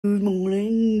Good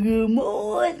morning,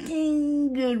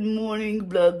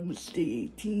 vlogmas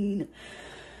day 18.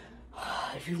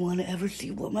 If you want to ever see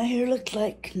what my hair looks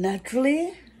like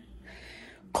naturally,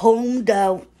 combed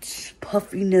out,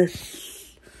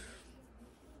 puffiness,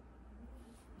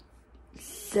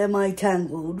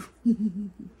 semi-tangled,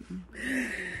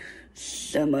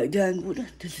 this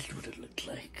is what it looks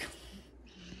like.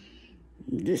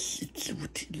 This is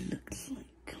what it looks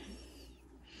like.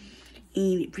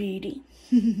 Ain't it pretty?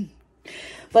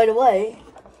 By the way,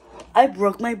 I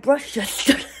broke my brush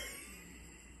yesterday.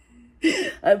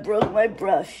 I broke my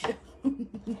brush.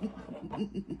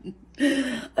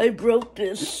 I broke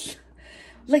this.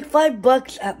 Like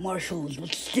 $5 at Marshall's,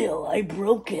 but still, I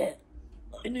broke it.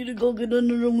 I need to go get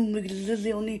another one because this is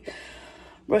the only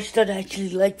brush that I actually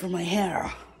like for my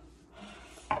hair.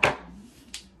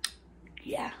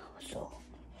 Yeah, so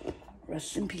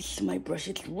rest in peace to my brush.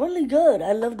 It's really good.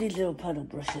 I love these little paddle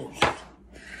brushes.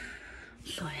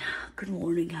 So yeah, good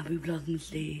morning, happy vlogmas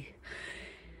day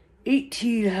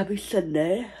 18, happy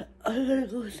Sunday. I gotta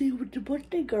go see what the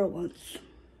birthday girl wants.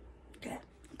 Okay,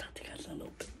 I'll talk to you guys in a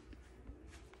little bit.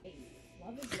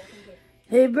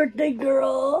 Hey, birthday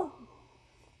girl.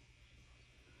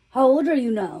 How old are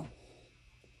you now?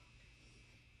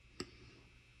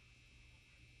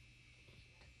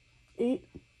 8.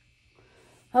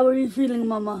 How are you feeling,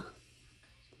 Mama?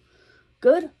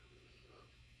 Good?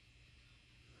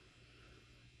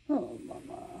 Oh,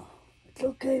 Mama. It's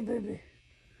okay, baby.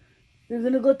 You're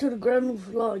gonna go to the Grandma's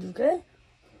Lodge, okay?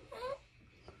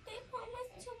 They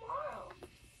promised tomorrow.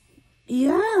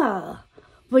 Yeah,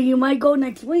 but you might go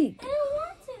next week. I don't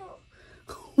want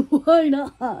to. Why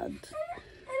not? I don't want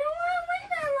to wait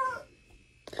that long.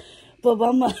 But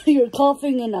Mama, you're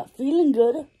coughing and not feeling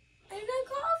good. I'm not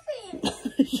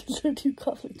coughing. She heard you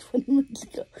coughing 20 minutes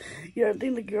ago. You're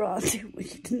acting like your auntie, but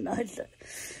she denies that.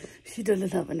 She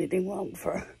doesn't have anything wrong with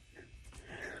her.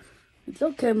 It's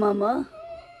okay, Mama.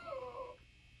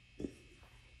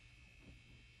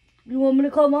 You want me to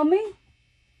call Mommy?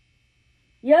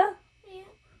 Yeah? Yeah.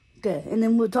 Okay, and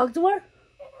then we'll talk to her?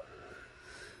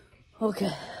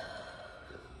 Okay.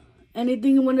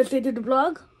 Anything you want to say to the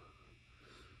vlog?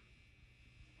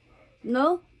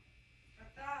 No?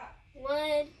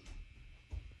 What?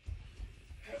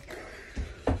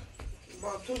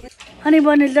 Honey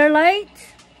bun, is there light?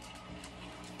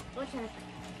 What's that?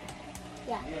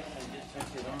 Yeah.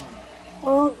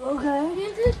 Oh, okay.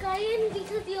 There's a guy in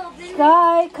because you opened it.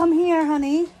 Sky, come here,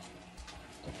 honey.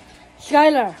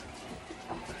 Skylar.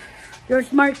 You're a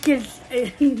smart kid.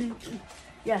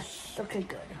 Yes, okay,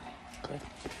 good.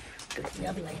 Good, we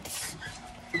have lights.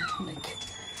 Like,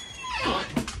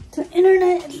 the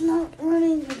internet is not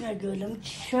running. Okay, good. Let me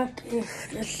check if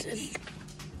this is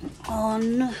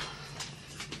on.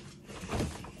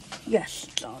 Yes,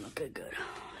 it's on. Okay, good.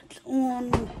 It's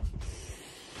on.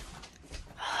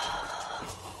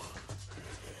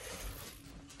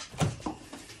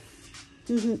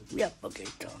 Yep, okay,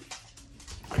 done.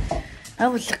 That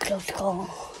was a close call.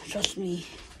 Trust me.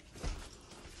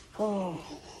 Oh.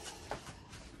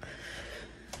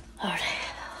 Alright.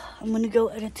 I'm gonna go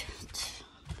edit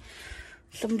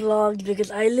some vlogs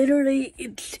because I literally,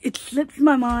 it slipped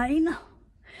my mind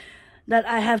that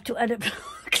I have to edit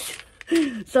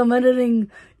vlogs. So I'm editing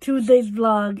Tuesday's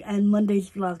vlog and Monday's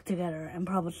vlog together, and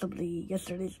probably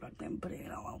yesterday's vlog. I'm putting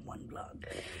it all on one vlog.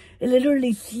 It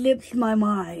literally slips my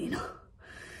mind.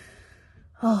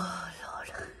 Oh, Lord.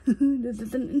 This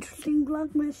is an interesting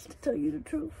vlogmas, to tell you the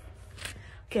truth.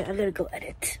 Okay, I gotta go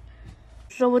edit.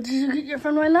 So what did you get your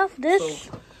friend right now? This?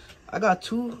 So, I got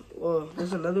 2.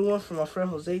 There's another one for my friend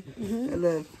Jose. And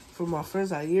then for my friend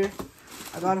Zaire,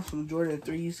 I got it from Jordan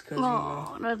 3s. Cause,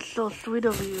 Oh, that's so sweet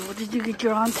of you. What did you get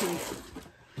your auntie?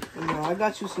 I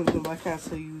got you something, but I can't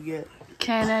tell you yet.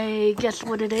 Can I guess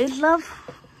what it is, love?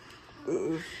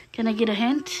 Can I get a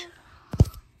hint?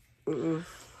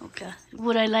 Okay.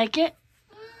 Would I like it?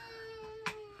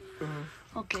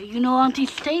 Okay. You know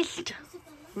Auntie's taste?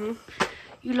 You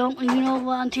know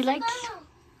what Auntie likes?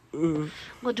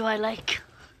 What do I like?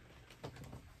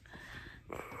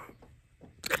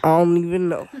 I don't even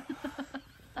know.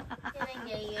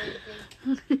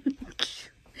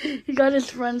 He got his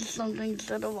friends something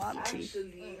instead of Auntie.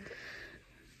 Actually,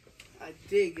 I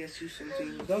did get you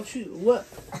something. Don't you?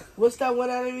 What's that one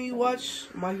anime you watch?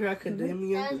 My Hero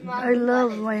Academia? I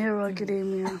love My Hero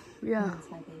Academia. Yeah.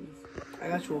 I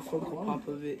got you a Funko Pop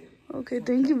of it. Okay,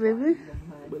 thank you, baby.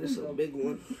 But it's a big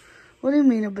one. What do you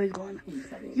mean a big one?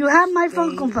 You have my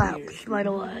Funko Pops, by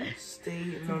the way.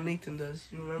 Stay. No, Nathan does.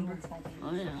 You remember?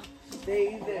 Oh, yeah.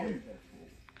 Stay there.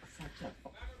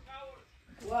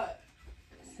 What?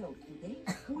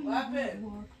 What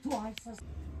happened?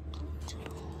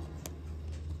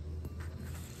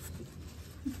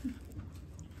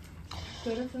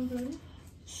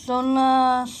 Son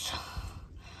las...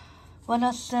 Van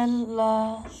a ser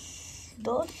las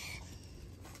 2.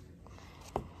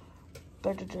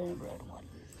 Better than the red one.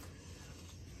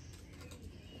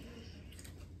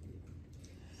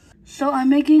 So I'm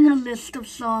making a list of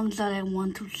songs that I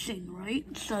want to sing, right?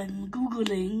 So I'm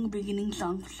Googling beginning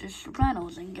songs for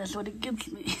sopranos, and guess what it gives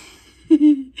me?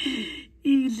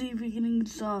 Easy beginning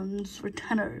songs for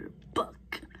tenor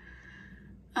book.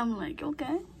 I'm like,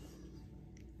 okay,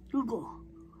 Google.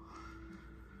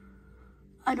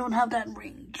 I don't have that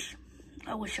range.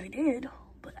 I wish I did,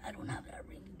 but I don't have that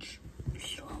range.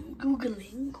 So I'm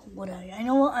Googling what I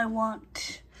know what I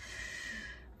want.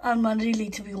 I'm not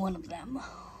really to be one of them,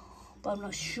 but I'm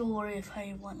not sure if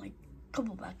I want like a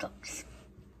couple backups,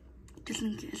 just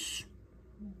in case,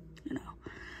 you know.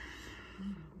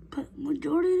 But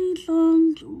majority of these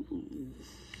songs, ooh,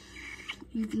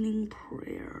 Evening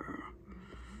Prayer.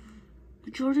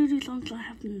 Majority of these songs I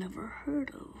have never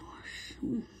heard of.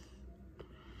 So,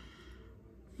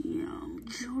 yeah,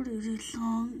 majority of these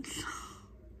songs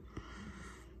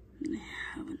I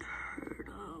haven't heard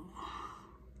of.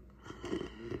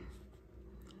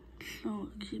 So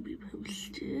keep me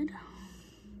posted.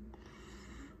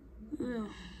 Yeah.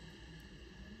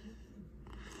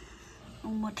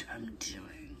 On what I'm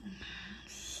doing.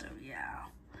 So yeah.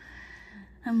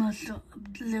 I'm also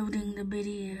uploading the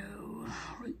video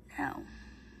right now.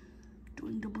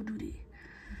 Doing double duty.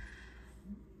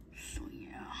 So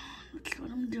yeah, that's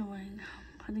what I'm doing.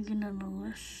 Putting in a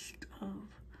list of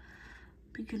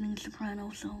beginning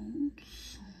soprano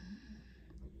songs.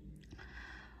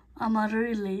 I'm not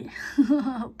really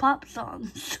pop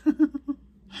songs. I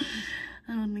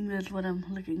don't think that's what I'm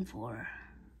looking for.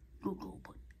 Google,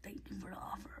 but thank you for the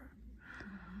offer.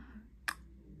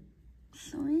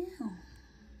 So yeah.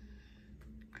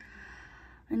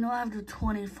 I know I have the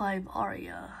 25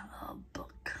 aria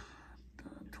book.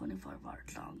 The 25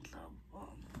 art songs of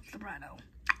soprano.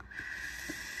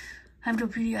 I have the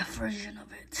PDF version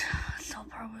of it, so I'll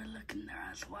probably look in there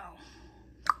as well.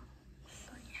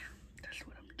 So yeah, that's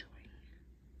what I'm doing.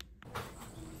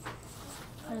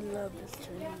 I love this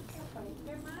train.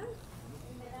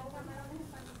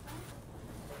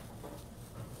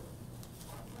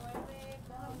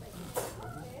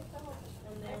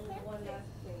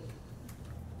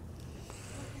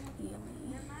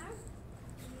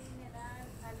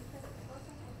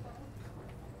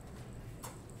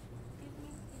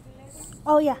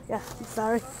 Oh yeah, I'm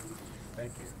sorry.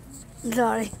 Thank you.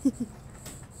 Sorry. It's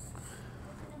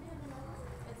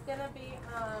gonna be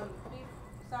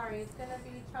it's gonna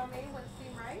be chow mein with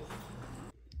steamed rice.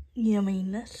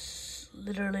 Yumminess.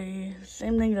 Literally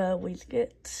same thing I always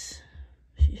get.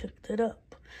 She hooked it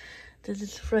up. This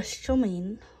is fresh chow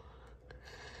mein,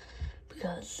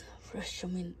 because fresh chow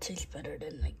mein tastes better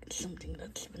than like something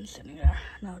that's been sitting there.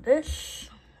 Now this,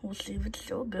 we'll see if it's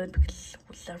still good because it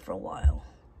was there for a while.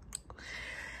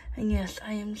 And yes,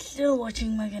 I am still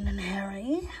watching Meghan and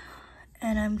Harry,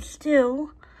 and I'm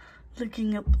still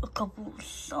looking up a couple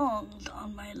songs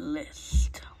on my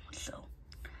list. So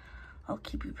I'll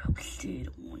keep you posted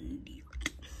on the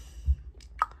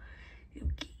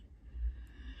okay.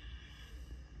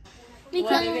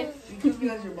 Because You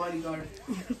guys your bodyguard.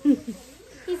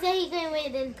 he said he couldn't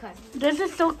wait in the car. This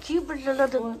is so cute, but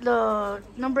the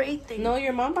number 8 thing. No,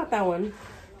 your mom bought that one.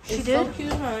 She It's did? so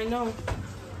cute, huh? I know.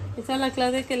 Esa es la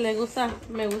clase que le gusta.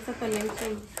 Me gusta también.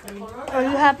 Are you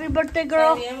happy, birthday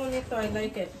girl? Está bien bonito. I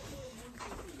like it.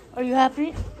 Are you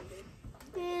happy?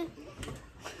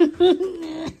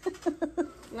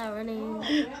 Not running.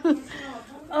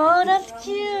 Oh, that's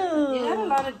You got a cute.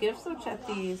 lot of gifts of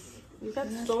Chatties. You got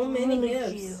so many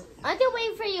gifts. I'm just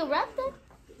waiting for you to wrap them.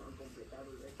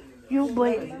 You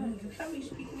wait. You can't be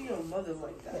speaking to your mother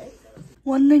like that.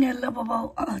 One thing I love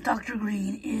about Dr.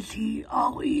 Green is he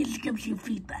always gives you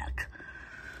feedback.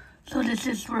 So this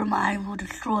is from I Will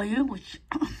Destroy You, which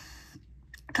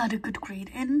got a good grade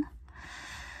in.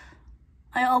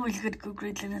 I always get good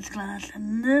grades in this class.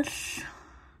 And this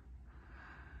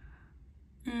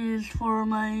is for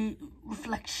my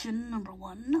reflection, number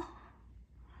 1,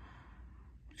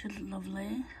 which is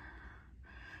lovely.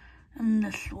 And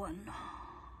this one.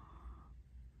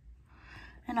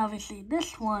 And obviously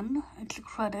this one, it's a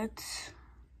credit.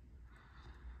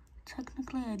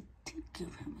 Technically, I did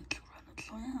give him a credit,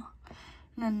 so yeah.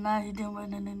 And then now he didn't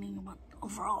write anything about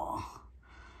overall.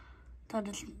 That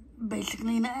is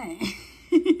basically an A.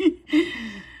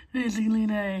 Basically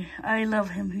an A. I love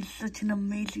him. He's such an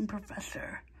amazing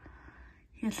professor.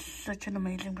 He's such an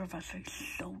amazing professor. He's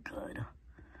so good.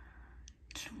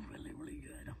 It's really, really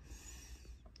good.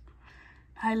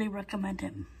 Highly recommend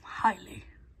him. Highly.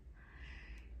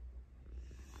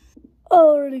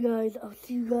 Alrighty guys, I'll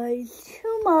see you guys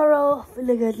tomorrow.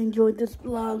 Hopefully you guys enjoyed this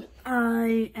vlog.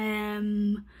 I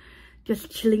am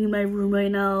just chilling in my room right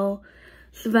now.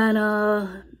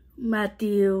 Savannah,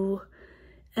 Matthew,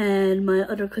 and my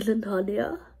other cousin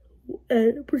Tanya,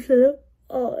 and Priscilla,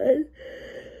 and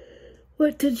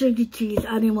went to Chuck E. Cheese.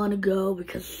 I didn't want to go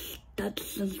because that's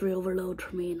sensory overload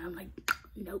for me, and I'm like,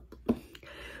 nope.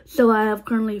 So I have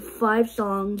currently 5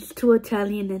 songs, 2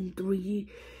 Italian and 3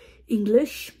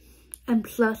 English. And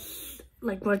plus,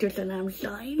 like, Rodgers and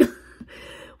Hammerstein,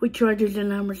 which Rodgers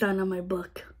and Hammerstein on my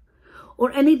book.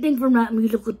 Or anything from that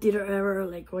musical theater era,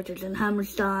 like Rodgers and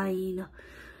Hammerstein,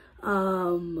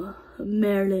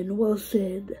 Marilyn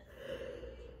Wilson.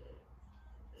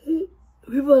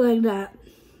 People like that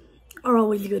are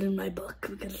always good in my book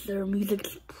because their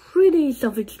music's pretty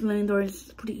self-explanatory.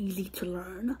 It's pretty easy to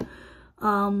learn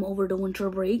over the winter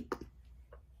break.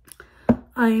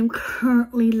 I am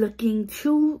currently looking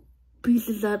 2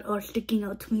 pieces that are sticking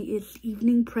out to me is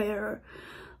Evening Prayer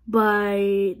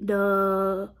by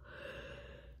the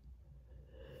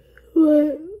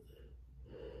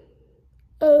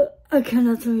I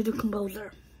cannot tell you the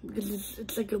composer because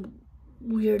it's like a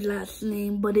weird last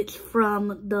name, but it's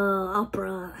from the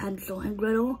opera Hansel and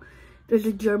Gretel. There's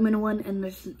a German one and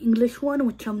there's an English one,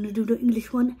 which I'm gonna do the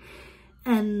English one,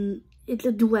 and it's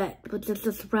a duet, but it's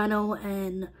a soprano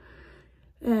and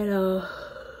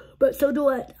but so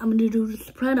duet, I'm gonna do the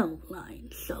soprano line.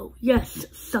 So yes,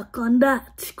 suck on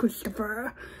that,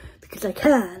 Christopher, because I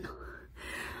can.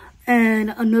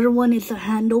 And another one is a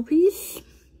Handel piece.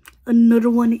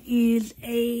 Another one is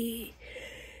a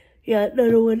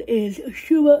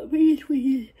Schubert piece, which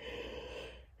is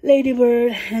Lady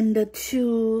Bird, and the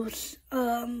 2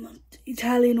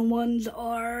 Italian ones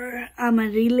are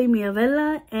Amaryllis Mia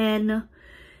Bella and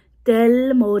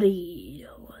Del Morire.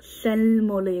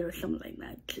 Selmole or something like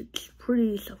that. It's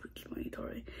pretty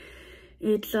self-explanatory.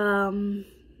 It's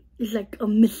like a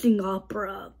missing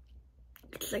opera.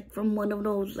 It's like from one of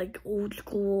those like old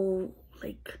school,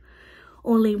 like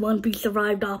only one piece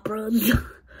survived operas.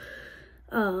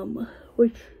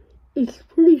 Which is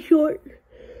pretty short.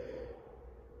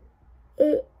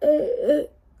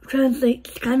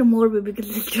 Translates kind of morbid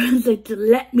because it translates to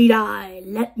let me die,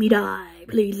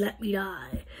 please let me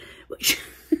die. Which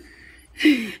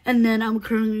and then I'm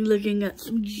currently looking at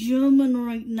some German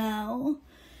right now,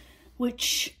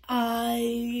 which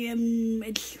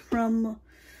it's from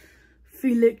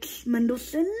Felix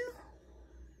Mendelssohn.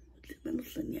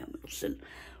 Mendelssohn,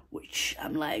 which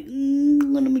I'm like,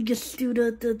 let me just do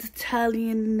the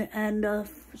Italian and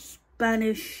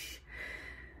Spanish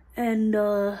and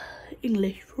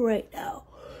English right now.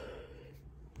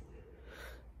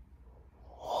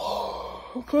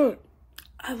 Okay,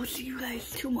 I will see you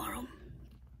guys tomorrow.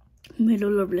 May the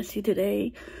Lord bless you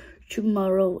today,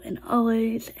 tomorrow, and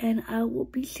always. And I will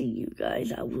be seeing you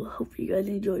guys. I will hope you guys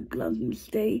enjoyed Vlogmas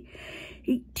Day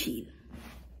 18.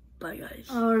 Bye, guys.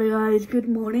 Alright, guys. Good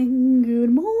morning.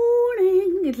 Good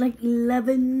morning. It's like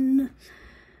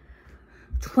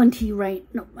 11:20 right.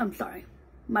 No, I'm sorry.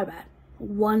 My bad.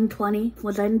 1:20.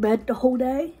 Was I in bed the whole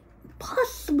day?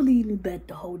 Possibly in bed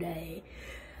the whole day.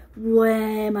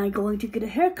 When am I going to get a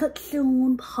haircut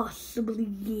soon? Possibly,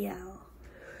 yeah.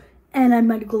 And I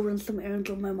might go run some errands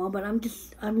with my mom, but I'm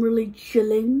really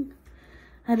chilling.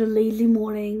 Had a lazy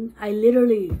morning.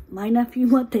 My nephew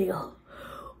Mateo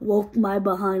woke my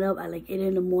behind up at like 8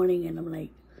 in the morning, and I'm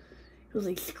like, he was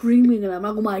like screaming, and I'm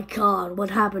like, oh my God, what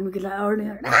happened? Because I already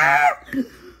heard, ah!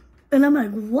 And I'm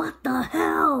like, what the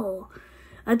hell?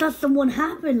 I thought someone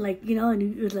happened, like, you know, and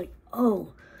he was like,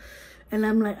 oh. And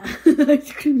I'm like, I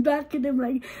screamed back at him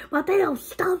like, Mateo,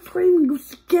 stop screaming, you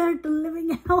scared the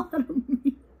living hell out of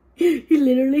me. He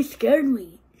literally scared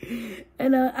me.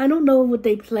 And I don't know what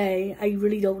they play. I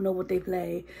really don't know what they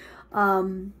play.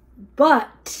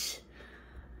 But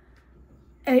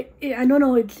I don't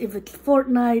know if it's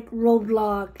Fortnite,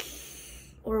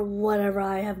 Roblox, or whatever.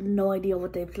 I have no idea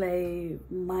what they play.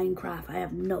 Minecraft, I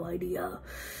have no idea.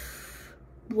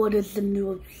 What is the new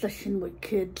obsession with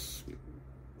kids?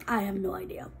 I have no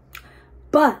idea.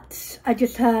 But I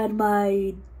just had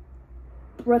my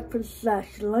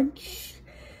breakfast/lunch.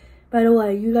 By the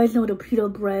way, you guys know the pita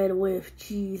bread with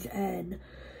cheese and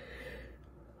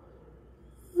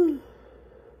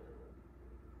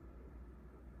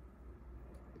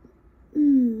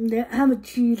they have a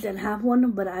cheese and have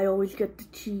one, but I always get the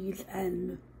cheese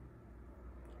and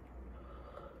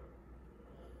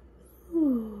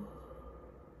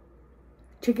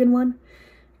chicken one.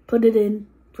 Put it in,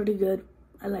 pretty good.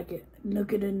 I like it.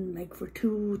 Look it in like for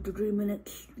 2 to 3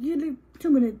 minutes. Usually 2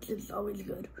 minutes is always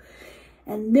good.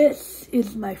 And this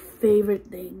is my favorite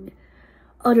thing,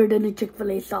 other than the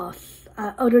Chick-fil-A sauce,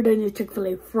 other than the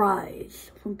Chick-fil-A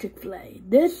fries from Chick-fil-A.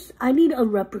 This, I need a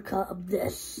replica of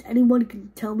this. Anyone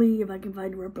can tell me if I can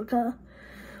find a replica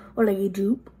or like a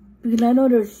dupe? Because I know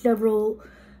there's several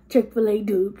Chick-fil-A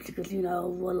dupes, because you know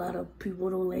a lot of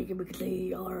people don't like it because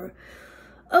they are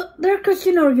they're a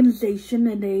Christian organization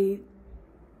and they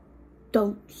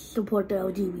don't support the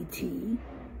LGBT.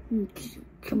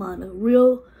 Come on, a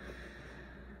real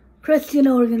Christian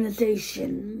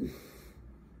organization,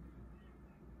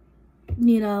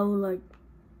 you know, like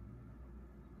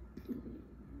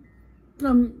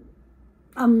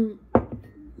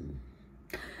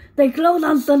they close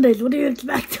on Sundays. What do you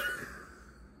expect?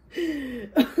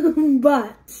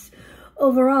 But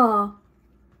overall,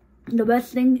 the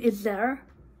best thing is the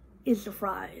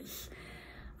fries.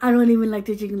 I don't even like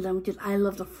the chicken sandwiches. I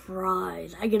love the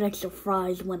fries. I get extra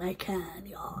fries when I can,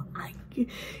 y'all.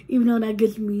 Even though that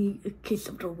gives me a case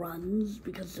of the runs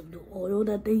because of the oil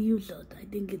that they use. I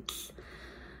think it's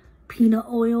peanut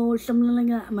oil or something like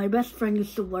that. My best friend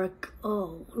used to work, a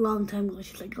long time ago.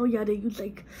 She's like, oh yeah, they use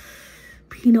like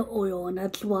peanut oil, and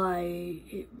that's why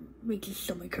it makes your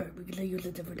stomach hurt, because they use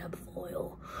a different type of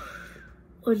oil.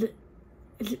 Or is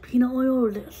it peanut oil or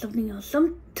is it something else?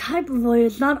 Some type of oil.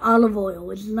 It's not olive oil.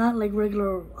 It's not like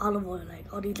regular olive oil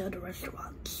like all these other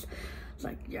restaurants. It's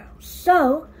like, yeah.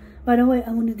 So, by the way,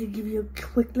 I wanted to give you a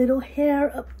quick little hair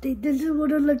update. This is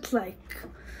what it looks like.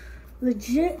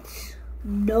 Legit,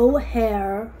 no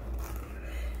hair,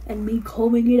 and me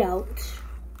combing it out.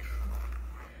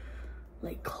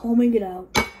 Like combing it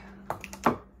out.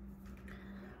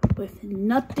 With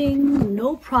nothing,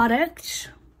 no product.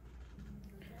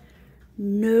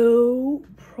 No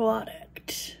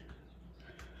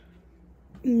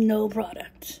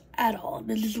product at all.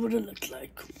 This is what it looks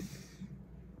like.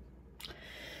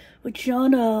 Which y'all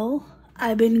know,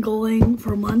 I've been going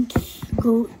for months.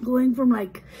 Going from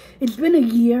like, it's been a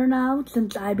year now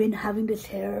since I've been having this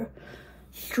hair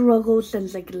struggle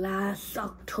since like last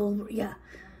October. Yeah.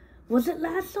 Was it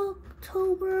last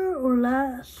October or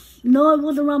last? No, it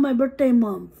was around my birthday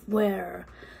month where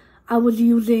I was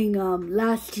using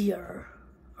last year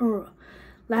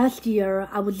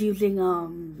I was using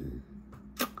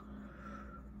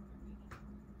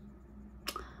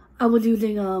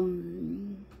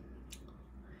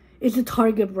it's a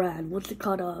Target brand. What's it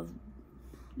called?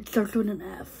 It starts with an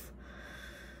F.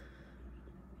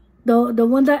 The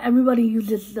one that everybody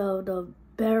uses, the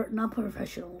Bare, not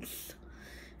Professionals.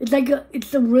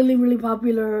 It's a really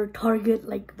popular Target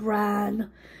like brand,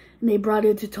 and they brought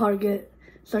it to Target.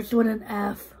 Starts with an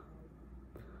F.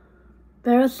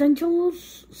 Bare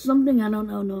Essentials? Something, I don't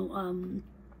know. No.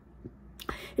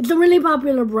 It's a really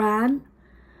popular brand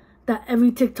that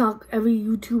every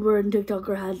YouTuber and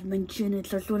TikToker has mentioned. It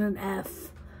starts with an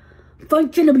F.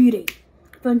 Functional Beauty.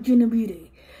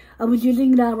 I was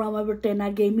using that around my birthday, and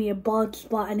that gave me a bald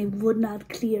spot, and it would not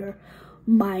clear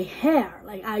my hair.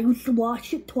 Like, I used to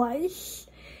wash it twice,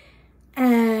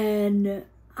 and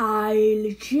I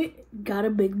legit got a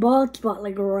big bald spot,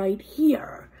 like right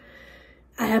here.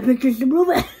 I have pictures to prove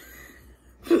it.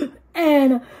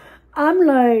 And I'm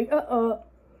like,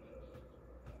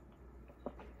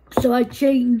 So I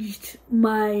changed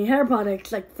my hair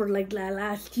products like for like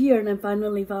last year, and I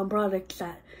finally found products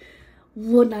that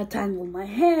would not tangle my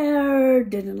hair.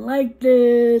 Didn't like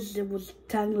this. It was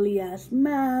tangly ass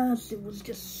mess. It was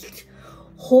just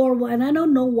horrible, and I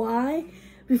don't know why.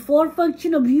 Before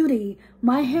Functional Beauty,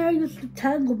 my hair used to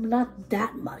tangle, but not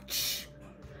that much.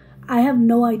 I have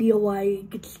no idea why it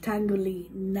gets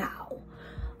tangly now.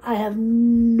 I have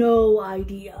no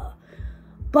idea.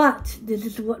 But this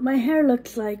is what my hair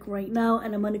looks like right now,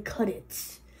 and I'm gonna cut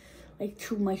it like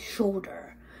to my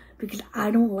shoulder because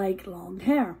I don't like long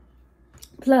hair.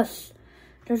 Plus,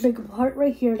 there's like a part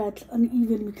right here that's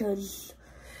uneven because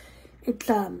it's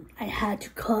I had to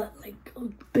cut like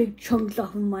big chunks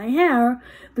off of my hair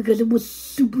because it was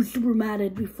super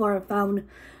matted before I found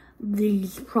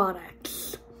these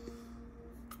products.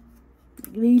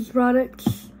 These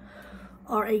products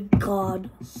are a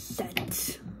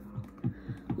godsend.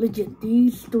 Legit,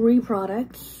 these 3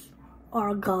 products are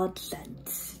a godsend.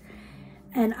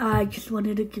 And I just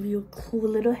wanted to give you a cool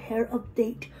little hair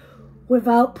update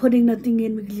without putting nothing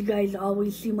in, because you guys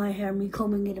always see my hair, me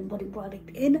combing it and putting product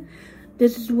in.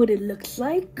 This is what it looks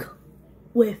like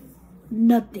with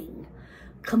nothing.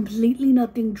 Completely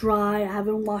nothing, dry. I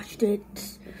haven't washed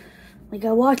it. Like,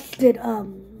 I washed it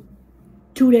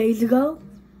 2 days ago.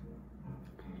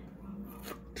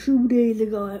 2 days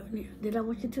ago. Did I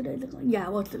wash it 2 days ago? Yeah, I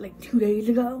watched it like 2 days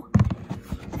ago.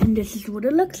 And this is what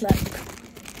it looks like.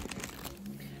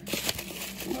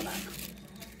 Hold on.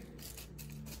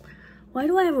 Why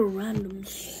do I have a random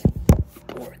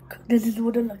fork? This is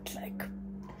what it looks like.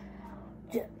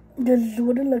 Yeah, this is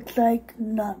what it looks like.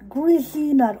 Not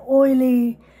greasy, not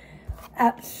oily.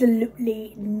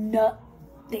 Absolutely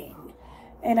nothing.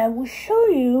 And I will show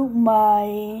you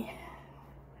my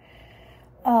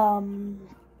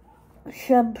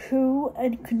shampoo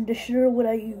and conditioner, what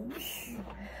I use.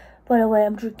 By the way,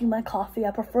 I'm drinking my coffee.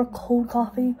 I prefer cold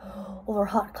coffee over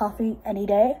hot coffee any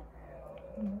day.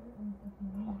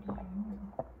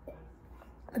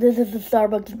 This is the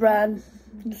Starbucks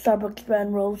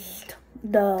brand roast.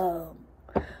 The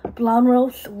blonde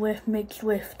roast mixed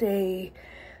with the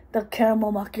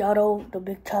caramel macchiato, the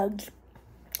big tugs.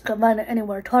 You can find it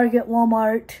anywhere. Target,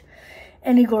 Walmart,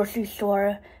 any grocery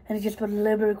store. And you just put a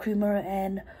little bit of creamer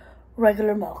and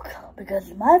regular milk.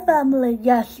 Because my family,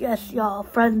 yes, y'all,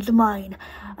 friends of mine,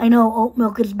 I know oat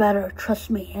milk is better, trust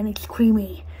me, and it's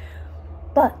creamy.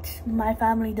 But my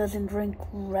family doesn't drink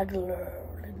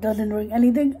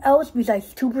anything else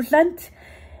besides 2%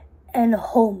 and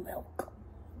whole milk.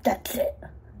 That's it.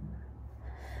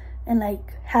 And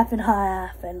like half and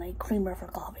half and like creamer for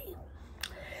coffee.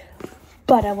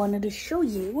 But I wanted to show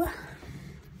you.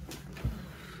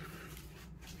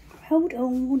 Hold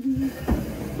on.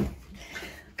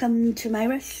 Come to my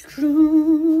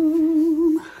restroom.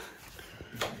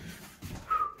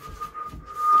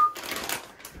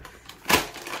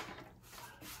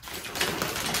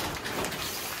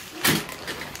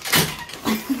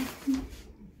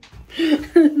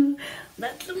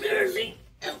 That's embarrassing.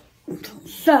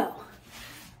 So,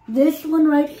 this one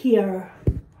right here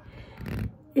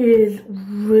is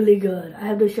really good. I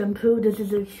have the shampoo. This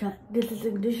is a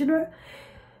conditioner.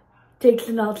 Takes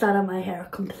the knots out of my hair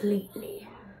completely.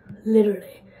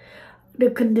 Literally.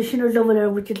 The conditioner's over there,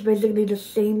 which is basically the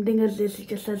same thing as this. It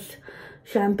just says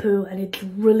shampoo, and it's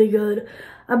really good.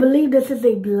 I believe this is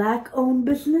a black-owned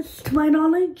business, to my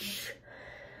knowledge.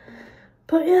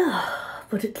 But yeah,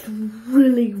 but it's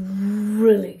really,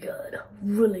 really good.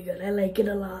 Really good. I like it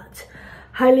a lot.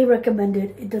 Highly recommend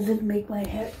it. It doesn't make my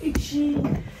hair itchy.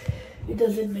 It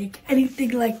doesn't make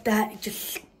anything like that. It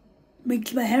just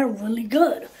makes my hair really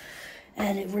good.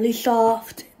 And it's really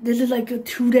soft. This is like a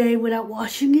 2-day without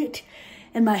washing it.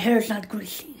 And my hair is not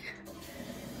greasy.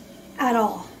 At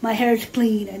all. My hair is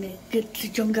clean and it gets the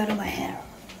junk out of my hair.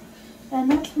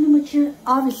 And that's pretty much it.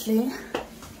 Obviously,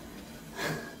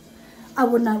 I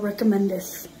would not recommend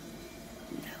this.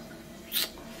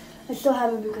 I still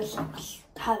have it because I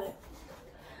have it.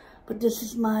 But this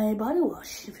is my body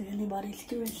wash, if anybody's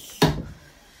curious.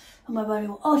 My body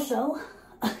wash. Also,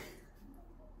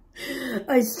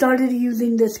 I started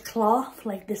using this cloth,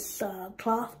 like this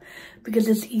cloth, because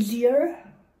it's easier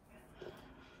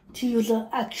to use an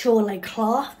actual like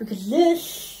cloth, because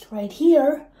this right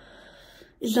here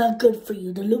is not good for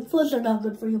you. The loofahs are not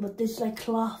good for you, but this like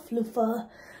cloth loofah,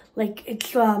 like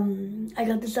it's I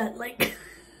got this at like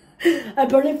I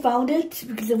barely found it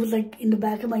because it was like in the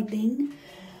back of my thing.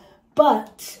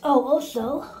 But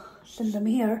also, since I'm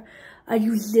here, I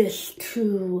use this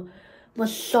to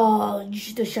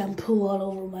massage the shampoo all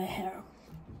over my hair,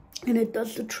 and it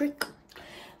does the trick.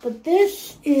 But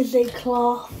this is a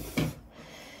cloth.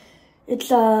 It's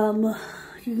you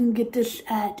can get this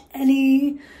at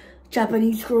any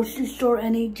Japanese grocery store,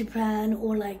 any Japan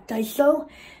or like Daiso,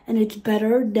 and it's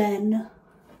better than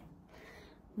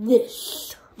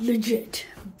this. Legit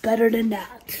better than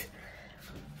that.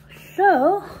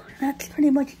 So that's pretty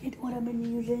much it. What I've been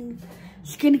using.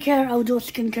 Skincare. I'll do a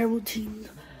skincare routine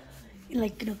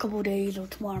like in a couple of days or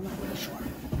tomorrow. I'm not really sure.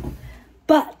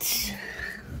 But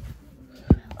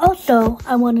also,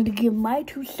 I wanted to give my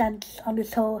 2 cents on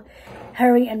this whole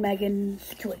Harry and Meghan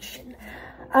situation.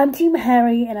 I'm Team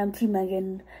Harry and I'm Team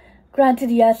Meghan. Granted,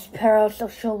 yes,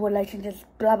 parasocial relationships,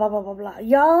 blah, blah, blah, blah, blah.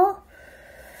 Y'all,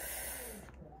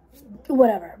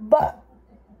 whatever. But,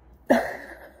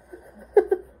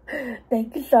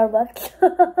 thank you, Starbucks.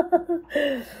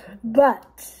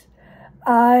 But,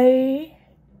 I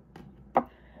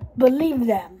believe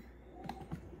them.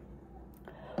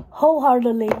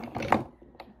 Wholeheartedly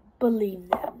believe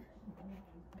them.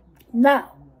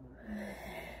 Now,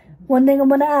 one thing I'm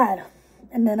going to add,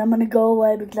 and then I'm going to go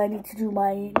away because I need to do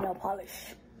my nail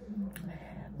polish.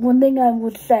 One thing I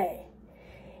would say,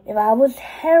 if I was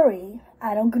Harry,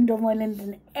 I don't condone violence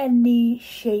in any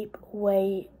shape,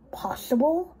 way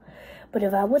possible. But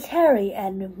if I was Harry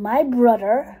and my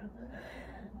brother,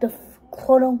 the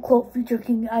quote-unquote future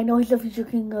king, I know he's a future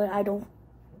king, but I don't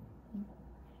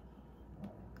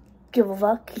give a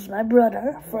fuck. He's my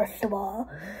brother, first of all.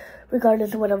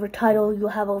 regardless of whatever title you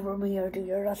have over me, or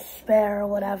you're the spare or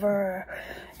whatever,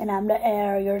 and I'm the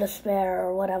heir, you're the spare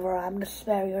or whatever, I'm the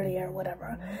spare, you're the heir,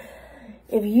 whatever.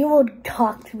 If you would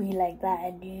talk to me like that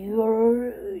and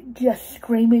you're just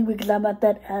screaming because I'm at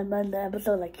that end of the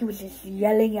episode, like he was just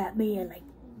yelling at me and like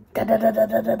da da da da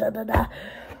da da da da da,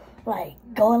 like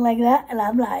going like that, and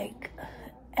I'm like,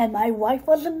 and my wife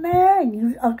wasn't there, and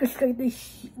you orchestrate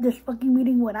this fucking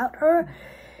meeting without her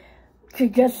to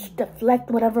just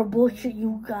deflect whatever bullshit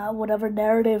you got, whatever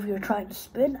narrative you're trying to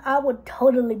spin, I would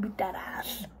totally beat that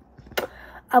ass.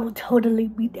 I would totally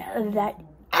beat that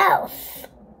ass.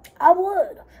 I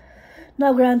would.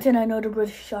 Now, granted, I know the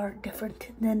British are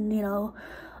different than, you know,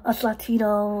 us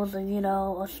Latinos and, you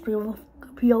know, us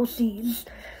POCs,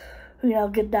 you know,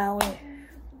 get down with,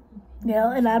 you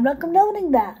know, and I'm not condoning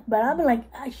that, but I'm like,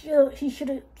 he should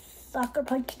have soccer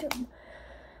punched him.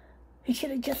 He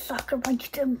should have just soccer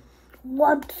punched him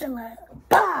once and like,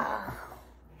 bah!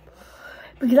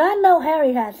 Because I know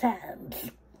Harry has hands.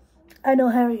 I know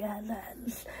Harry has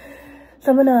hands.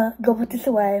 So I'm gonna go put this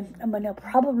away. I'm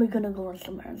probably gonna go run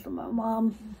some errands for my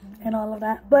mom and all of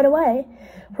that. By the way,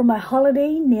 for my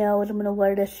holiday nails, I'm gonna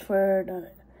wear this for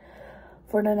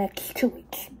the next 2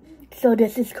 weeks. So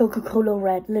this is Coca-Cola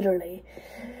Red, literally.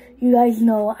 You guys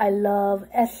know I love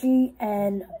Essie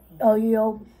and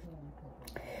OPI,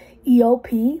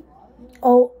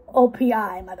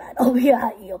 my bad.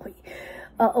 EOP.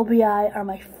 OPI are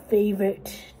my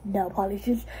favorite nail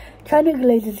polishes. China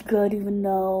Glaze is good, even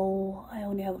though I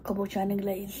only have a couple China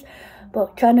Glaze.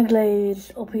 But China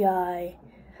Glaze, OPI,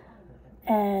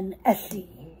 and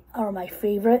Essie are my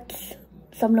favorites.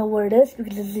 Some know where it is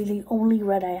because this is the only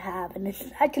red I have, and this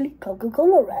is actually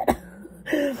Coca-Cola Red.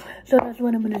 So that's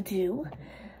what I'm gonna do.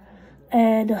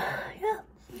 And yeah,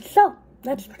 so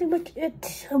that's pretty much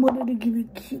it. I wanted to give you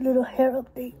a cute little hair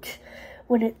update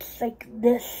when it's like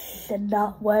this and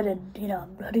not wet, and you know,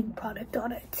 I'm putting product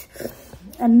on it.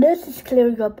 And this is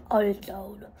clearing up on its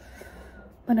own.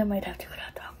 But I might have to go to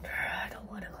a doctor. I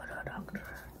don't want to go to a doctor.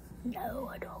 No,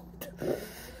 I don't.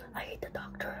 I hate the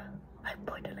doctor. I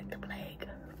pointed like the plague.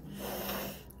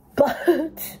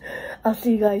 But I'll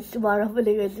see you guys tomorrow.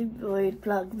 Hopefully you guys enjoyed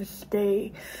Vlogmas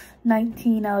Day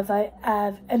 19. Now, if I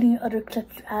have any other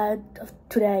clips to add of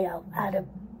today, I'll add them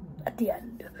at the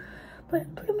end.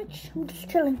 But pretty much, I'm just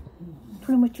chilling.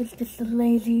 Pretty much it's just a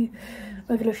lazy,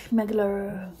 regular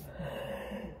schmegular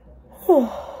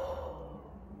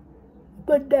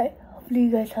Monday. Hopefully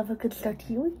you guys have a good start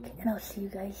to your week, and I'll see you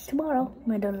guys tomorrow.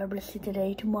 May the Lord bless you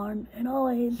today, tomorrow, and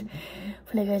always.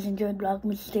 Hopefully you guys enjoyed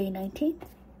Vlogmas Day 19.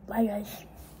 Bye, guys.